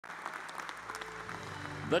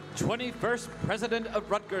the 21st President of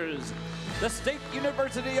Rutgers, the State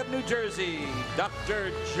University of New Jersey, Dr.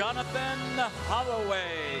 Jonathan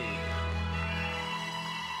Holloway.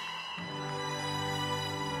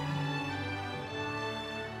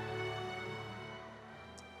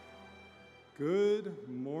 Good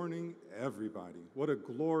morning, everybody. What a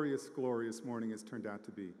glorious, glorious morning it's turned out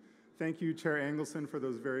to be. Thank you, Chair Engelson, for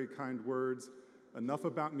those very kind words. Enough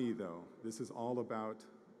about me, though. This is all about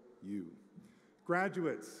you.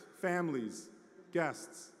 Graduates, families,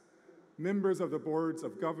 guests, members of the boards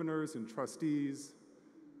of governors and trustees,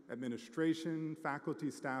 administration, faculty,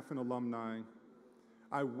 staff, and alumni,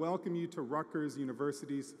 I welcome you to Rutgers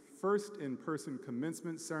University's first in-person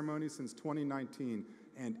commencement ceremony since 2019,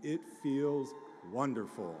 and it feels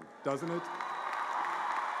wonderful, doesn't it?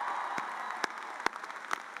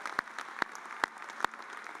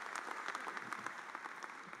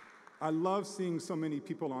 I love seeing so many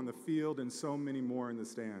people on the field and so many more in the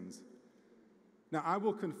stands. Now, I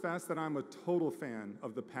will confess that I'm a total fan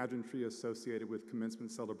of the pageantry associated with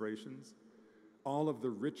commencement celebrations. All of the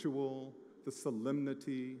ritual, the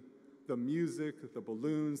solemnity, the music, the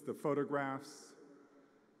balloons, the photographs,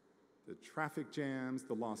 the traffic jams,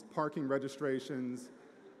 the lost parking registrations,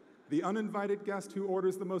 the uninvited guest who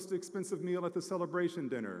orders the most expensive meal at the celebration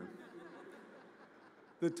dinner,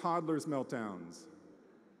 the toddlers' meltdowns,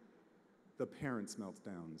 the parents'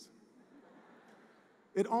 meltdowns.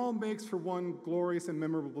 It all makes for one glorious and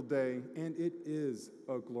memorable day, and it is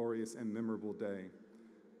a glorious and memorable day,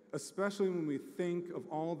 especially when we think of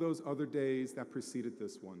all those other days that preceded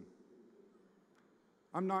this one.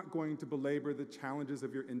 I'm not going to belabor the challenges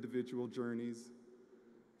of your individual journeys.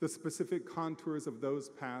 The specific contours of those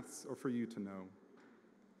paths are for you to know.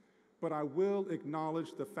 But I will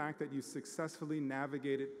acknowledge the fact that you successfully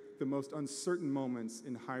navigated the most uncertain moments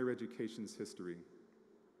in higher education's history.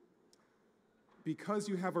 Because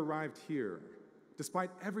you have arrived here,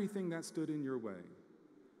 despite everything that stood in your way,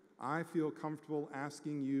 I feel comfortable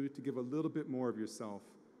asking you to give a little bit more of yourself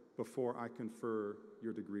before I confer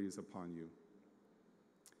your degrees upon you.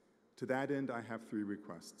 To that end, I have 3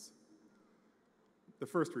 requests. The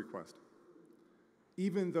first request: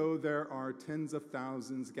 even though there are tens of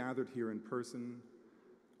thousands gathered here in person,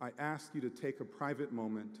 I ask you to take a private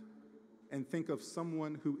moment and think of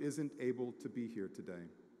someone who isn't able to be here today.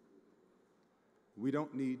 We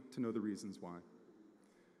don't need to know the reasons why.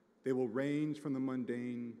 They will range from the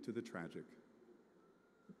mundane to the tragic,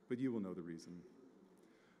 but you will know the reason.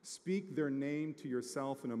 Speak their name to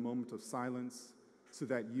yourself in a moment of silence so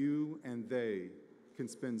that you and they can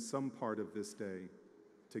spend some part of this day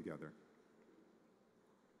together.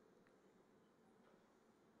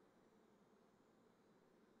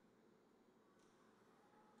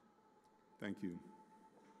 Thank you.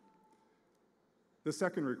 The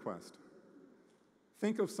second request: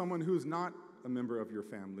 think of someone who's not a member of your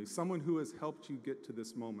family, someone who has helped you get to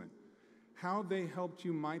this moment. How they helped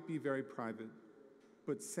you might be very private,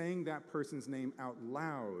 but saying that person's name out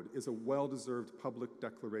loud is a well-deserved public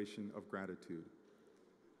declaration of gratitude.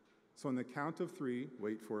 So on the count of 3,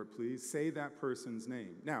 wait for it please, say that person's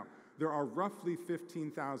name. Now, there are roughly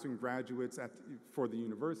 15,000 graduates for the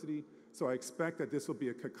university, so I expect that this will be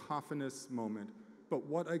a cacophonous moment, but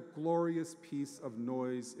what a glorious piece of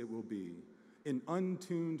noise it will be, an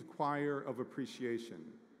untuned choir of appreciation.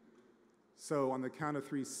 So on the count of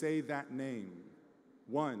 3, say that name.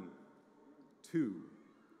 1, 2,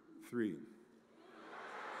 3.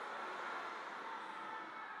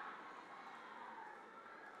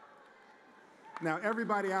 Now,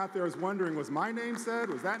 everybody out there is wondering, was my name said?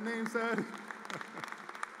 Was that name said?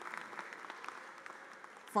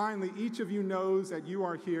 Finally, each of you knows that you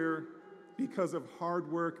are here because of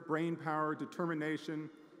hard work, brain power, determination,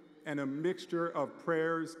 and a mixture of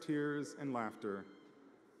prayers, tears, and laughter.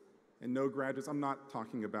 And no, graduates, I'm not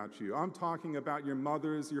talking about you. I'm talking about your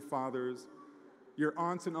mothers, your fathers, your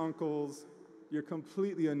aunts and uncles, your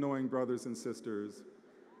completely annoying brothers and sisters,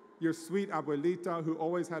 your sweet abuelita who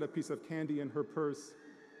always had a piece of candy in her purse,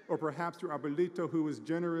 or perhaps your abuelito who was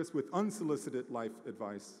generous with unsolicited life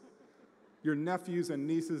advice, your nephews and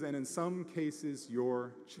nieces, and in some cases,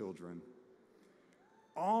 your children.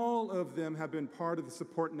 All of them have been part of the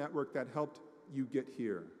support network that helped you get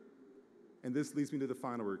here. And this leads me to the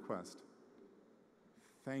final request.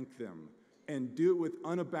 Thank them, and do it with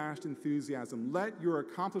unabashed enthusiasm. Let your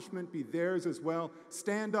accomplishment be theirs as well.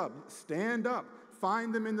 Stand up, stand up.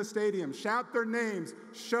 Find them in the stadium, shout their names,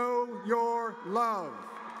 show your love.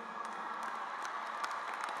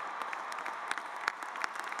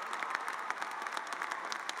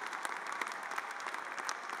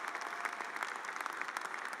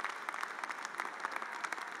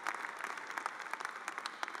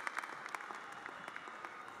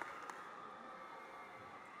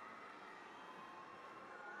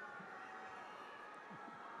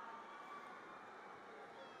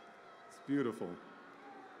 It's beautiful.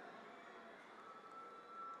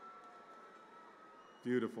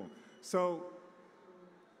 Beautiful. So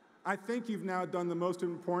I think you've now done the most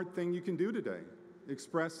important thing you can do today.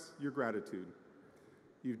 Express your gratitude.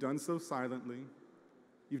 You've done so silently.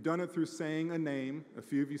 You've done it through saying a name. A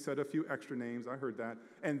few of you said a few extra names, I heard that.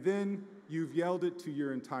 And then you've yelled it to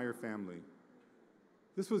your entire family.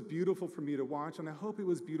 This was beautiful for me to watch, and I hope it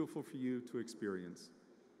was beautiful for you to experience.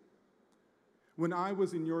 When I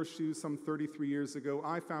was in your shoes some 33 years ago,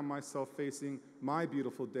 I found myself facing my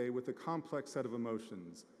beautiful day with a complex set of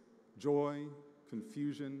emotions: joy,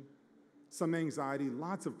 confusion, some anxiety,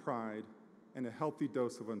 lots of pride, and a healthy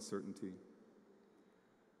dose of uncertainty.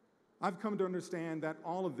 I've come to understand that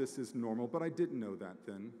all of this is normal, but I didn't know that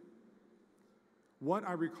then. What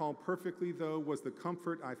I recall perfectly, though, was the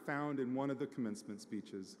comfort I found in one of the commencement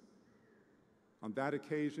speeches. On that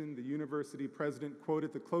occasion, the university president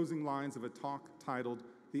quoted the closing lines of a talk titled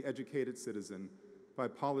 "The Educated Citizen" by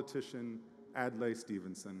politician Adlai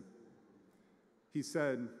Stevenson. He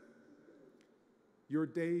said, "Your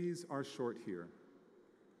days are short here.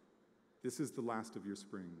 This is the last of your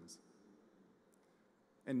springs.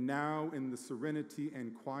 And now, in the serenity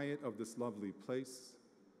and quiet of this lovely place,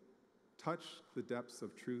 touch the depths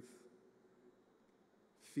of truth.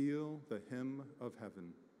 Feel the hymn of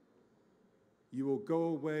heaven. You will go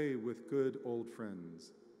away with good old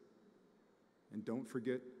friends. And don't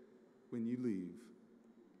forget when you leave,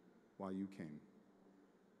 why you came."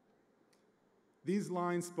 These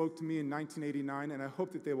lines spoke to me in 1989, and I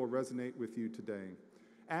hope that they will resonate with you today.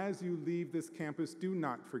 As you leave this campus, do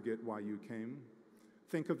not forget why you came.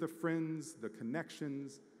 Think of the friends, the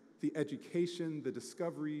connections, the education, the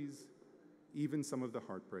discoveries, even some of the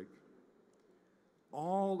heartbreak.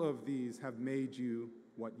 All of these have made you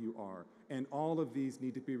what you are, and all of these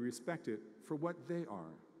need to be respected for what they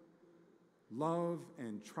are. Love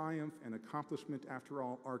and triumph and accomplishment, after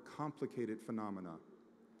all, are complicated phenomena.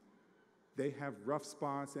 They have rough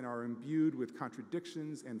spots and are imbued with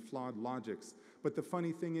contradictions and flawed logics. But the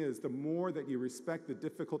funny thing is, the more that you respect the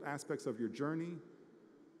difficult aspects of your journey,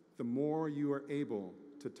 the more you are able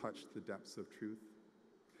to touch the depths of truth,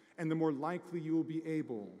 and the more likely you will be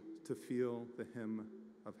able to feel the hymn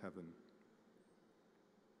of heaven.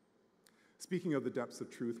 Speaking of the depths of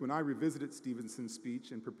truth, when I revisited Stevenson's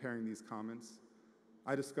speech in preparing these comments,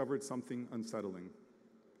 I discovered something unsettling.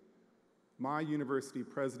 My university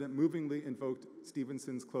president movingly invoked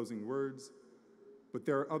Stevenson's closing words, but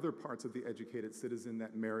there are other parts of The Educated Citizen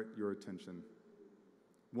that merit your attention.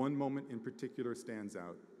 One moment in particular stands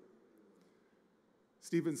out.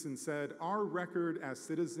 Stevenson said, "Our record as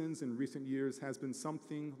citizens in recent years has been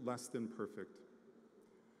something less than perfect.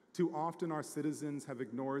 Too often our citizens have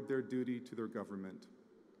ignored their duty to their government.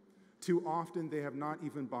 Too often they have not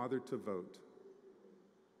even bothered to vote.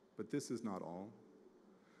 But this is not all.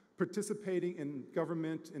 Participating in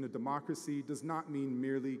government in a democracy does not mean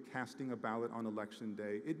merely casting a ballot on election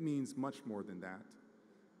day. It means much more than that.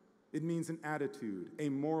 It means an attitude, a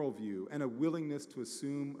moral view, and a willingness to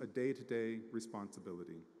assume a day-to-day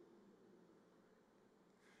responsibility."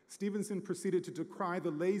 Stevenson proceeded to decry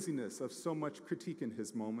the laziness of so much critique in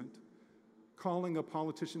his moment. Calling a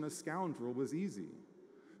politician a scoundrel was easy.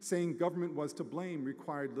 Saying government was to blame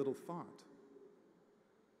required little thought.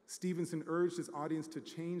 Stevenson urged his audience to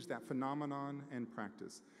change that phenomenon and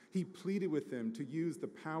practice. He pleaded with them to use the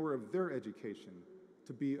power of their education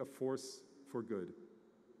to be a force for good.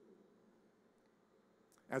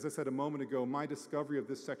 As I said a moment ago, my discovery of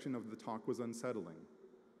this section of the talk was unsettling.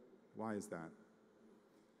 Why is that?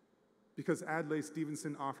 Because Adlai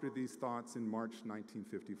Stevenson offered these thoughts in March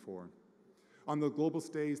 1954. On the global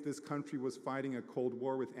stage, this country was fighting a Cold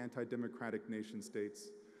War with anti-democratic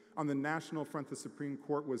nation-states. On the national front, the Supreme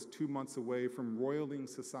Court was 2 months away from roiling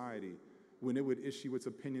society when it would issue its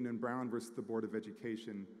opinion in Brown versus the Board of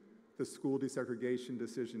Education, the school desegregation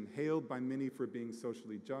decision hailed by many for being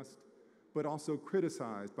socially just, but also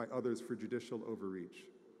criticized by others for judicial overreach.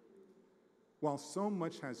 While so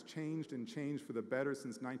much has changed and changed for the better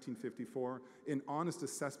since 1954, an honest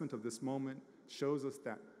assessment of this moment shows us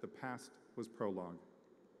that the past was prologue.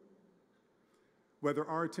 Whether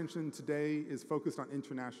our attention today is focused on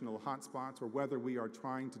international hotspots or whether we are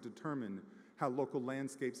trying to determine how local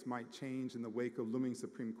landscapes might change in the wake of looming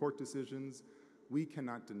Supreme Court decisions, we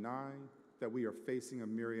cannot deny that we are facing a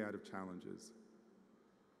myriad of challenges.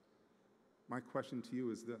 My question to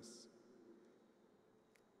you is this: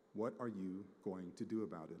 what are you going to do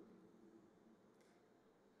about it?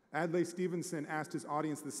 Adlai Stevenson asked his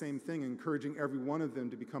audience the same thing, encouraging every one of them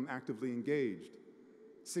to become actively engaged.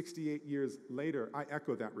 68 years later, I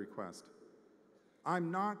echo that request.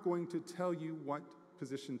 I'm not going to tell you what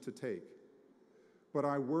position to take. But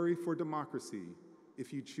I worry for democracy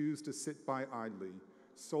if you choose to sit by idly,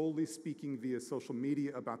 solely speaking via social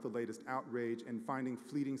media about the latest outrage and finding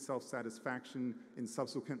fleeting self-satisfaction in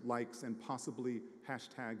subsequent likes and possibly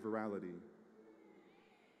hashtag virality.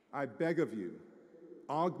 I beg of you,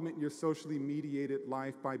 augment your socially mediated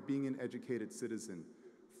life by being an educated citizen.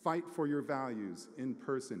 Fight for your values in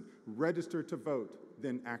person. Register to vote,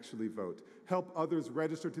 then actually vote. Help others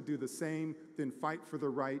register to do the same, then fight for the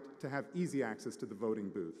right to have easy access to the voting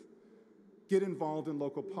booth. Get involved in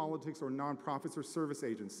local politics or nonprofits or service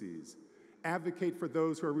agencies. Advocate for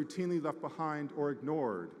those who are routinely left behind or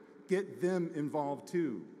ignored. Get them involved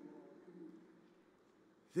too.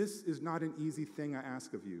 This is not an easy thing I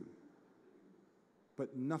ask of you,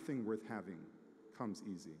 but nothing worth having comes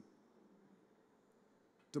easy.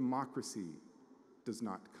 Democracy does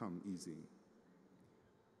not come easy.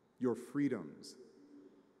 Your freedoms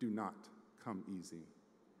do not come easy.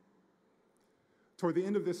 Toward the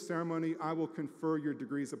end of this ceremony, I will confer your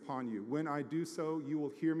degrees upon you. When I do so, you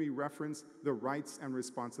will hear me reference the rights and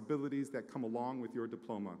responsibilities that come along with your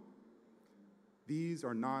diploma. These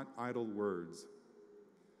are not idle words.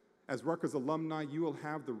 As Rutgers alumni, you will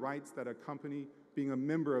have the rights that accompany being a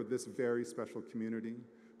member of this very special community,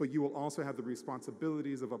 but you will also have the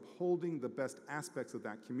responsibilities of upholding the best aspects of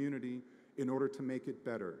that community in order to make it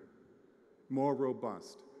better, more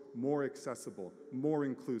robust, more accessible, more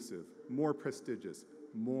inclusive, more prestigious,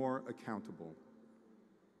 more accountable.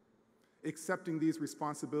 Accepting these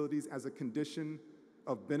responsibilities as a condition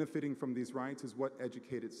of benefiting from these rights is what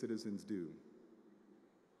educated citizens do.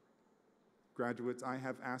 Graduates, I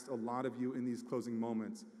have asked a lot of you in these closing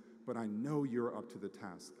moments, but I know you're up to the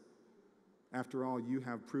task. After all, you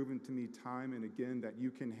have proven to me time and again that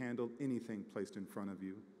you can handle anything placed in front of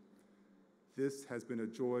you. This has been a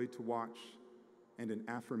joy to watch and an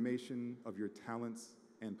affirmation of your talents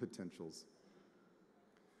and potentials.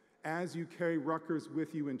 As you carry Rutgers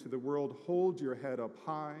with you into the world, hold your head up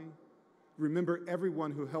high. Remember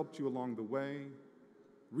everyone who helped you along the way.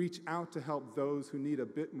 Reach out to help those who need a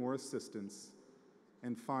bit more assistance.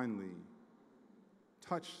 And finally,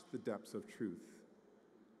 touch the depths of truth.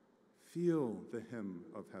 Feel the hymn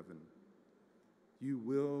of heaven. You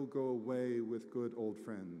will go away with good old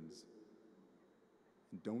friends.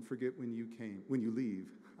 And don't forget when you leave,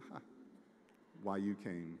 why you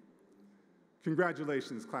came.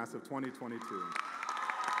 Congratulations, class of 2022.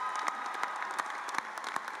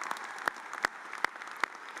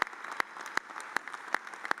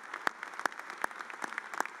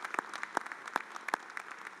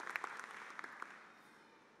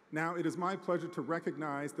 Now, it is my pleasure to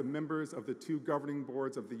recognize the members of the two governing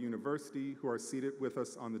boards of the university who are seated with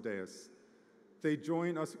us on the dais. They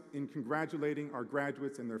join us in congratulating our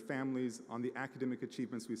graduates and their families on the academic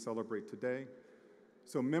achievements we celebrate today.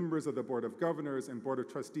 So members of the Board of Governors and Board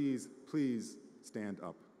of Trustees, please stand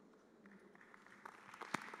up.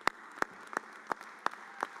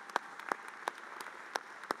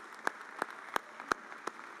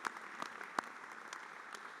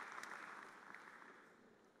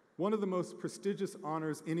 One of the most prestigious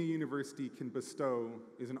honors any university can bestow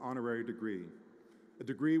is an honorary degree, a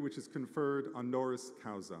degree which is conferred honoris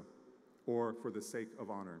causa, or for the sake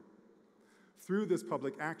of honor. Through this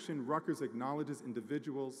public action, Rutgers acknowledges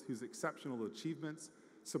individuals whose exceptional achievements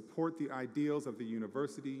support the ideals of the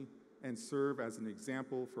university and serve as an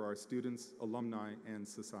example for our students, alumni, and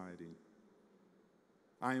society.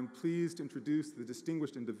 I am pleased to introduce the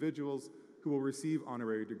distinguished individuals who will receive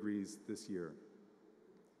honorary degrees this year.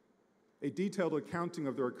 A detailed accounting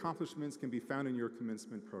of their accomplishments can be found in your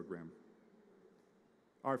commencement program.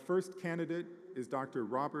 Our first candidate is Dr.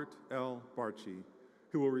 Robert L. Barchi,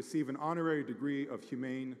 who will receive an honorary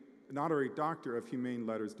Doctor of Humane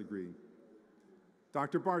Letters degree.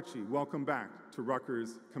 Dr. Barchi, welcome back to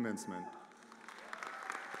Rutgers Commencement.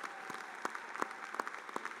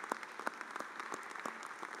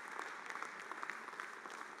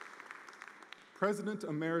 President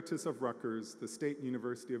Emeritus of Rutgers, the State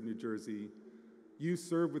University of New Jersey, you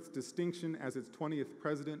served with distinction as its 20th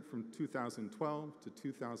president from 2012 to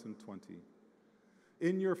 2020.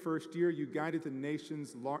 In your first year, you guided the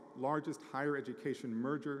nation's largest higher education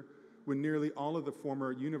merger when nearly all of the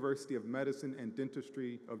former University of Medicine and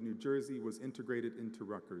Dentistry of New Jersey was integrated into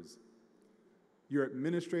Rutgers. Your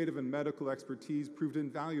administrative and medical expertise proved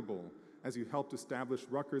invaluable as you helped establish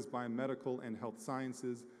Rutgers Biomedical and Health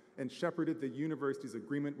Sciences and shepherded the university's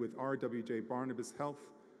agreement with R.W.J. Barnabas Health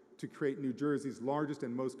to create New Jersey's largest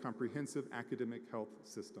and most comprehensive academic health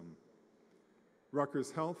system.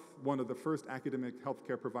 Rutgers Health, one of the first academic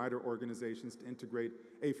healthcare provider organizations to integrate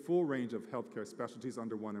a full range of healthcare specialties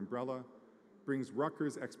under one umbrella, brings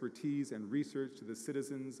Rutgers expertise and research to the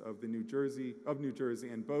citizens of New Jersey,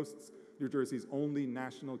 and boasts New Jersey's only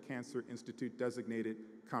National Cancer Institute designated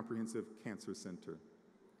comprehensive cancer center.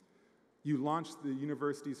 You launched the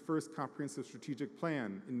university's first comprehensive strategic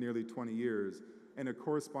plan in nearly 20 years and a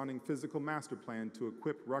corresponding physical master plan to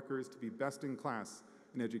equip Rutgers to be best in class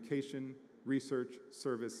in education, research,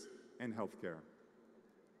 service, and healthcare.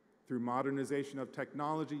 Through modernization of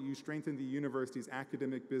technology, you strengthened the university's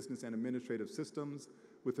academic, business, and administrative systems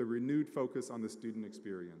with a renewed focus on the student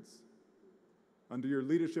experience. Under your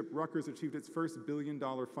leadership, Rutgers achieved its first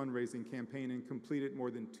billion-dollar fundraising campaign and completed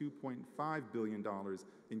more than $2.5 billion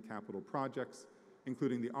in capital projects,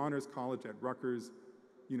 including the Honors College at Rutgers,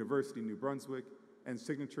 University New Brunswick, and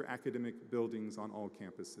signature academic buildings on all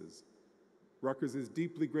campuses. Rutgers is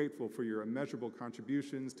deeply grateful for your immeasurable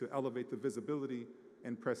contributions to elevate the visibility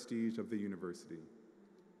and prestige of the university.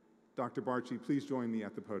 Dr. Barchi, please join me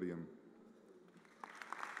at the podium.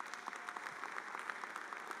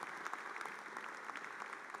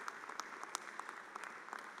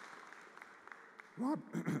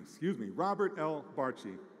 Robert L.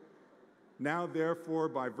 Barchi. Now, therefore,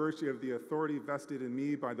 by virtue of the authority vested in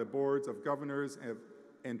me by the boards of governors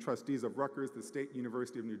and trustees of Rutgers, the State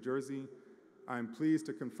University of New Jersey, I am pleased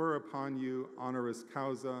to confer upon you honoris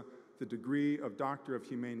causa the degree of Doctor of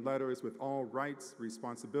Humane Letters with all rights,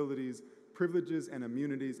 responsibilities, privileges, and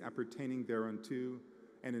immunities appertaining thereunto,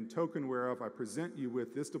 and in token whereof I present you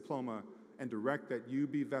with this diploma and direct that you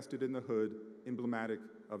be vested in the hood emblematic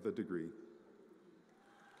of the degree.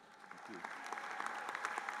 Thank you.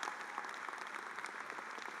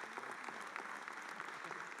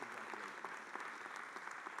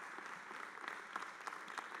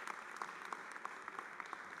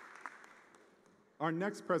 Our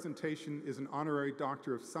next presentation is an honorary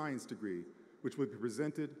Doctor of Science degree, which will be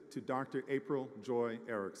presented to Dr. April Joy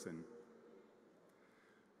Erickson.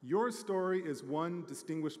 Your story is one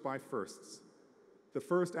distinguished by firsts. The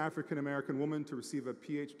first African-American woman to receive a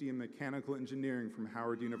PhD in mechanical engineering from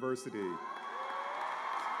Howard University.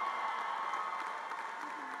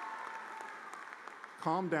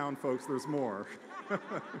 Calm down, folks, there's more.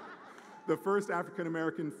 The first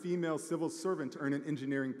African-American female civil servant to earn an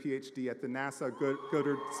engineering PhD at the NASA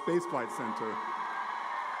Goddard Space Flight Center.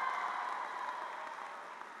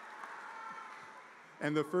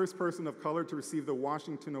 And the first person of color to receive the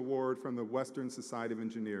Washington Award from the Western Society of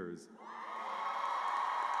Engineers.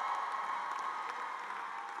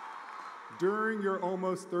 During your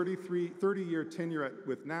almost 30-year tenure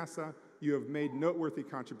with NASA, you have made noteworthy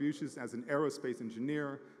contributions as an aerospace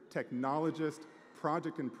engineer, technologist,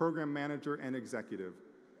 project and program manager, and executive.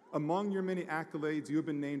 Among your many accolades, you have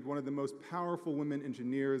been named one of the most powerful women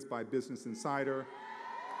engineers by Business Insider.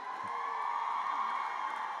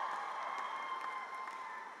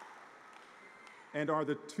 And are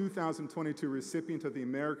the 2022 recipient of the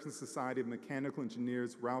American Society of Mechanical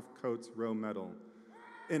Engineers Ralph Coates Rowe Medal.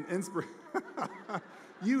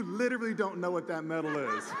 You literally don't know what that medal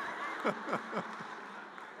is.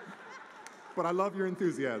 But I love your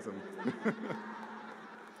enthusiasm.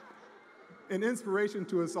 An inspiration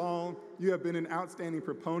to us all, you have been an outstanding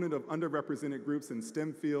proponent of underrepresented groups in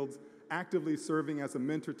STEM fields, actively serving as a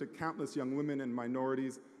mentor to countless young women and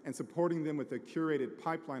minorities, and supporting them with a curated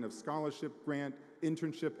pipeline of scholarship, grant,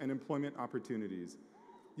 internship, and employment opportunities.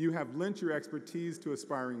 You have lent your expertise to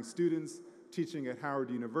aspiring students, teaching at Howard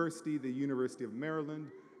University, the University of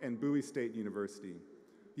Maryland, and Bowie State University.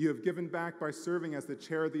 You have given back by serving as the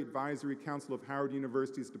chair of the Advisory Council of Howard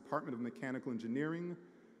University's Department of Mechanical Engineering,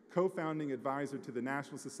 co-founding advisor to the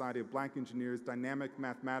National Society of Black Engineers Dynamic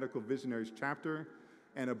Mathematical Visionaries Chapter,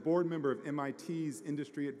 and a board member of MIT's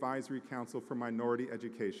Industry Advisory Council for Minority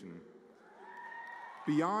Education.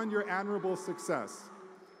 Beyond your admirable success,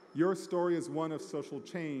 your story is one of social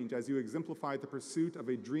change as you exemplify the pursuit of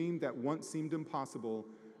a dream that once seemed impossible,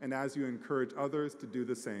 and as you encourage others to do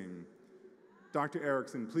the same. Dr.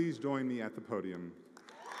 Erickson, please join me at the podium.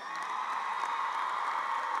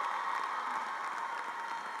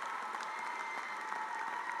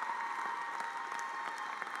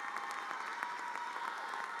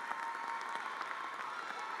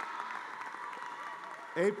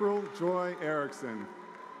 April Joy Erickson.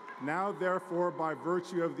 Now, therefore, by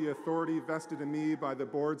virtue of the authority vested in me by the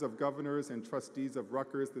boards of governors and trustees of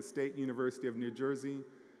Rutgers, the State University of New Jersey,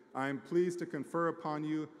 I am pleased to confer upon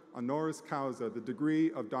you honoris causa, the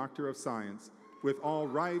degree of Doctor of Science, with all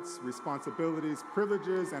rights, responsibilities,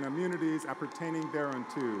 privileges, and immunities appertaining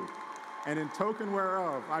thereunto. And in token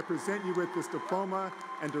whereof, I present you with this diploma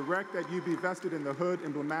and direct that you be vested in the hood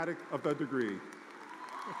emblematic of the degree.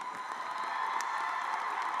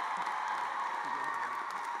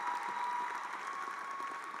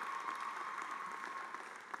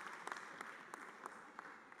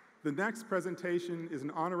 The next presentation is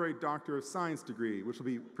an honorary Doctor of Science degree, which will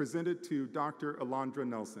be presented to Dr. Alondra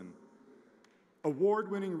Nelson.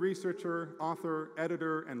 Award-winning researcher, author,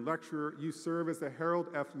 editor, and lecturer, you serve as the Harold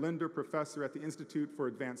F. Linder Professor at the Institute for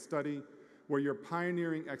Advanced Study, where your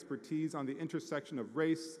pioneering expertise on the intersection of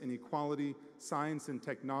race, inequality, science, and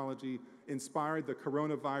technology inspired the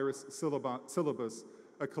coronavirus syllabus,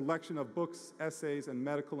 a collection of books, essays, and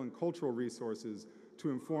medical and cultural resources to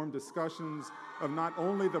inform discussions of not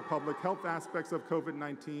only the public health aspects of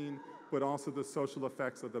COVID-19, but also the social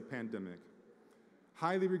effects of the pandemic.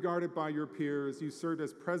 Highly regarded by your peers, you served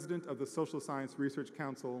as president of the Social Science Research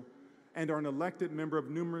Council and are an elected member of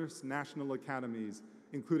numerous national academies,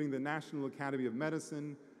 including the National Academy of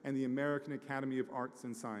Medicine and the American Academy of Arts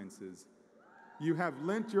and Sciences. You have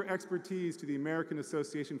lent your expertise to the American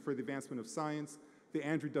Association for the Advancement of Science, the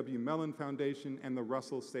Andrew W. Mellon Foundation, and the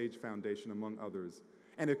Russell Sage Foundation, among others,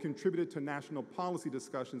 and have contributed to national policy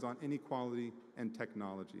discussions on inequality and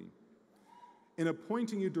technology. In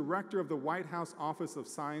appointing you Director of the White House Office of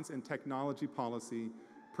Science and Technology Policy,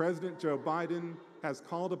 President Joe Biden has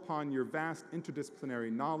called upon your vast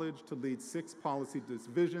interdisciplinary knowledge to lead 6 policy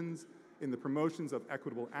divisions in the promotions of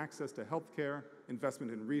equitable access to healthcare,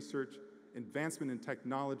 investment in research, advancement in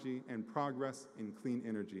technology, and progress in clean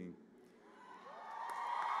energy.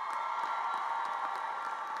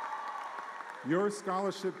 Your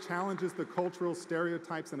scholarship challenges the cultural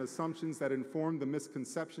stereotypes and assumptions that inform the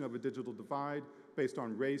misconception of a digital divide based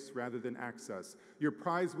on race rather than access. Your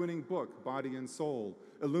prize-winning book, Body and Soul,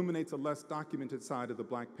 illuminates a less documented side of the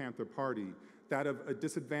Black Panther Party, that of a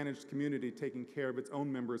disadvantaged community taking care of its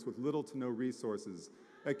own members with little to no resources,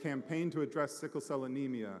 a campaign to address sickle cell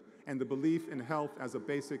anemia, and the belief in health as a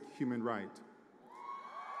basic human right.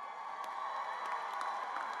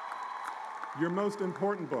 Your most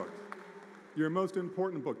important book,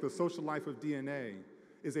 The Social Life of DNA,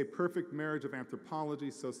 is a perfect marriage of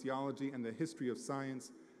anthropology, sociology, and the history of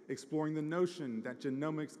science, exploring the notion that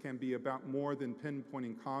genomics can be about more than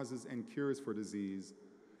pinpointing causes and cures for disease.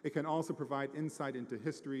 It can also provide insight into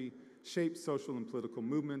history, shape social and political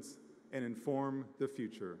movements, and inform the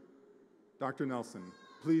future. Dr. Nelson,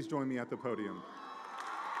 please join me at the podium.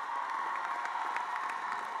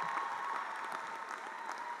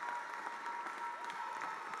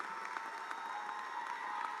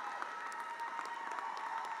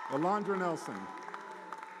 Alondra Nelson,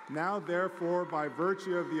 now therefore by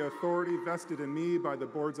virtue of the authority vested in me by the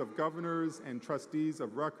boards of governors and trustees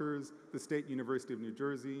of Rutgers, the State University of New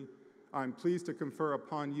Jersey, I'm pleased to confer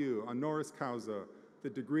upon you, honoris causa, the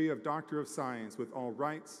degree of Doctor of Science with all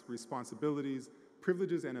rights, responsibilities,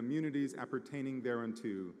 privileges, and immunities appertaining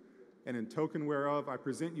thereunto. And in token whereof, I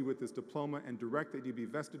present you with this diploma and direct that you be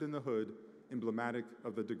vested in the hood, emblematic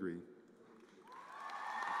of the degree.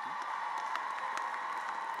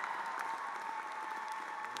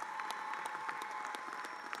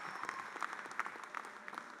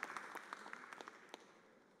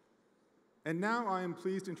 And now I am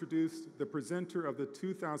pleased to introduce the presenter of the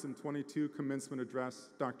 2022 Commencement Address,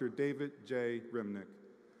 Dr. David J. Remnick.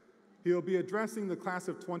 He'll be addressing the class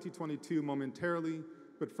of 2022 momentarily,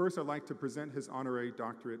 but first I'd like to present his honorary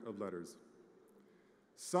Doctorate of Letters.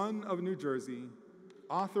 Son of New Jersey,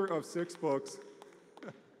 author of 6 books,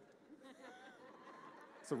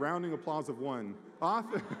 it's a rounding applause of 1.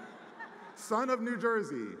 Author, son of New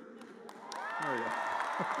Jersey. There we go.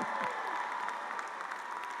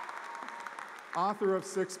 Author of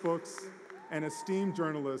 6 books, an esteemed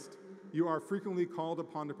journalist, you are frequently called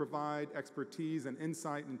upon to provide expertise and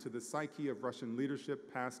insight into the psyche of Russian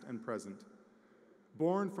leadership, past and present.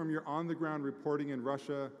 Born from your on-the-ground reporting in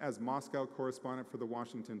Russia as Moscow correspondent for the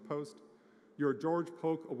Washington Post, your George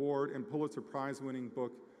Polk Award and Pulitzer Prize-winning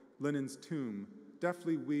book, Lenin's Tomb,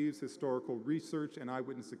 deftly weaves historical research and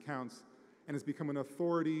eyewitness accounts and has become an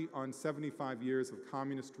authority on 75 years of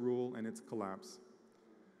communist rule and its collapse.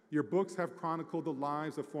 Your books have chronicled the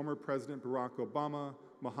lives of former President Barack Obama,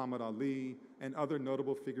 Muhammad Ali, and other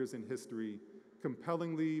notable figures in history,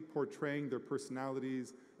 compellingly portraying their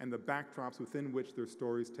personalities and the backdrops within which their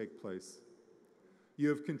stories take place. You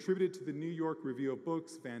have contributed to the New York Review of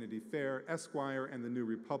Books, Vanity Fair, Esquire, and the New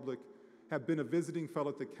Republic, have been a visiting fellow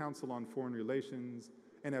at the Council on Foreign Relations,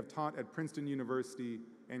 and have taught at Princeton University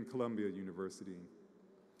and Columbia University.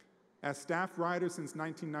 As staff writer since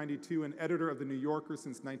 1992 and editor of The New Yorker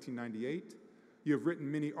since 1998, you have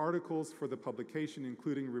written many articles for the publication,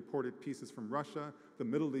 including reported pieces from Russia, the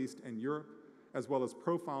Middle East, and Europe, as well as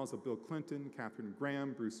profiles of Bill Clinton, Katharine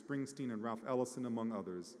Graham, Bruce Springsteen, and Ralph Ellison, among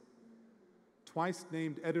others. Twice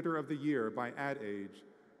named Editor of the Year by Ad Age,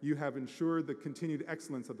 you have ensured the continued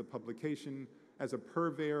excellence of the publication as a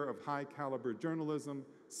purveyor of high-caliber journalism,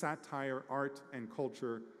 satire, art, and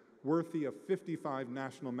culture, worthy of 55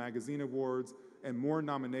 National Magazine Awards and more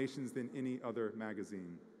nominations than any other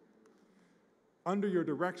magazine. Under your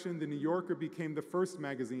direction, The New Yorker became the first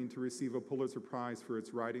magazine to receive a Pulitzer Prize for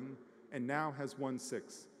its writing, and now has won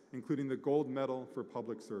 6, including the Gold Medal for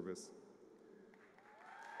Public Service.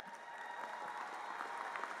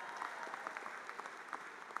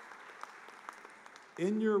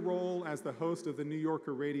 In your role as the host of the New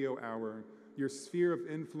Yorker Radio Hour, your sphere of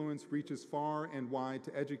influence reaches far and wide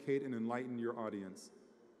to educate and enlighten your audience.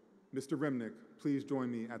 Mr. Remnick, please join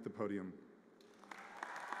me at the podium.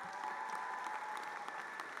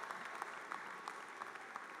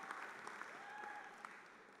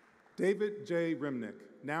 David J. Remnick,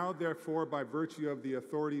 now therefore by virtue of the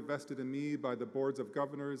authority vested in me by the boards of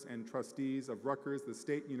governors and trustees of Rutgers, the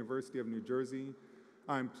State University of New Jersey,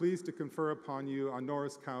 I am pleased to confer upon you,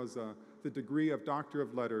 honoris causa, the degree of Doctor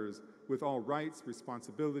of Letters, with all rights,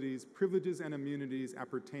 responsibilities, privileges, and immunities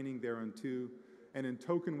appertaining thereunto, and in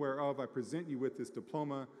token whereof I present you with this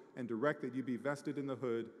diploma and direct that you be vested in the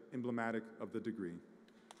hood, emblematic of the degree.